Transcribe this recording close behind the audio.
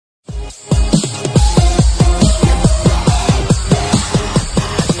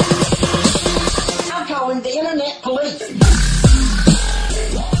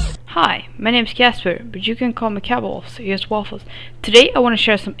Hi, my name is Casper, but you can call me CowboyWaffles or just Waffles. Today I want to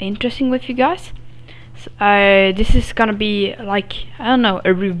share something interesting with you guys. This is gonna be like, I don't know,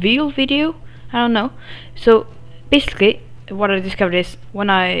 a reveal video. I don't know. So basically, what I discovered is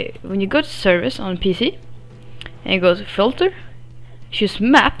when you go to service on PC and you go to filter, choose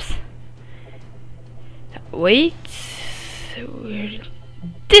maps. Wait,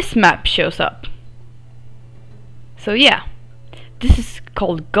 this map shows up. So yeah. This is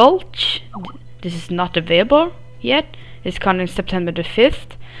called Gulch. This is not available yet. It's coming September the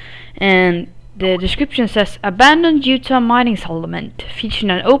 5th. And the description says abandoned Utah mining settlement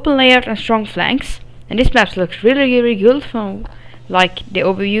featuring an open layout and strong flanks. And this map looks really good from like the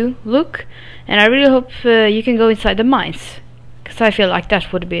overview look. And I really hope you can go inside the mines, because I feel like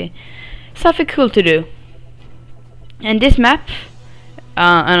that would be something cool to do. And this map,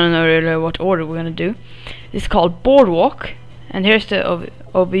 I don't know really what order we're gonna do. It's called Boardwalk. And here's the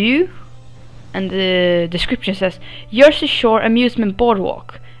overview, and the description says Jersey Shore amusement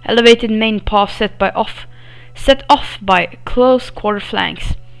boardwalk, elevated main path set off by close quarter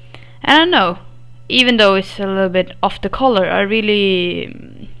flanks. And I don't know, even though it's a little bit off the color,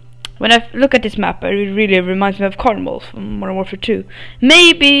 when I look at this map, it really reminds me of Carnivals from Modern Warfare 2.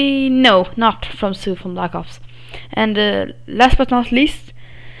 Maybe no, not from Sue from Black Ops. And last but not least,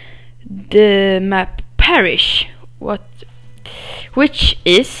 the map Parish, which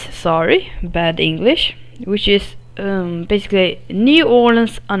is, sorry, bad English, which is basically New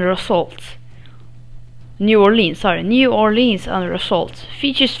Orleans under assault. New Orleans under assault.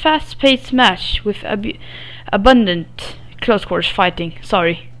 Features fast-paced match with abundant close quarters fighting.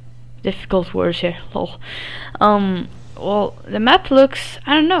 Sorry, difficult words here. Lol. Well, the map looks,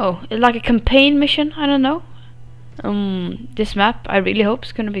 I don't know, like a campaign mission. I don't know. This map, I really hope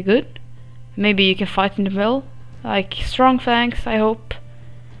is gonna be good. Maybe you can fight in the middle. Like strong flanks, I hope.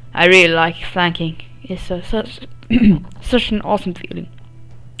 I really like flanking. It's such an awesome feeling.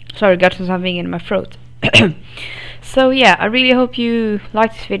 Sorry, got something in my throat. So yeah, I really hope you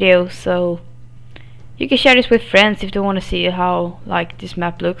like this video. So you can share this with friends if they want to see how like this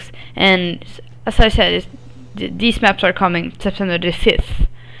map looks. And as I said, these maps are coming September the 5th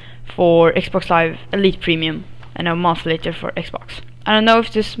for Xbox Live Elite Premium, and a month later for Xbox. I don't know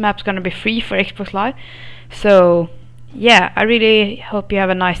if this map's gonna be free for Xbox Live. So yeah, I really hope you have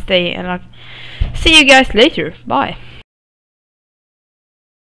a nice day, and I'll see you guys later. Bye.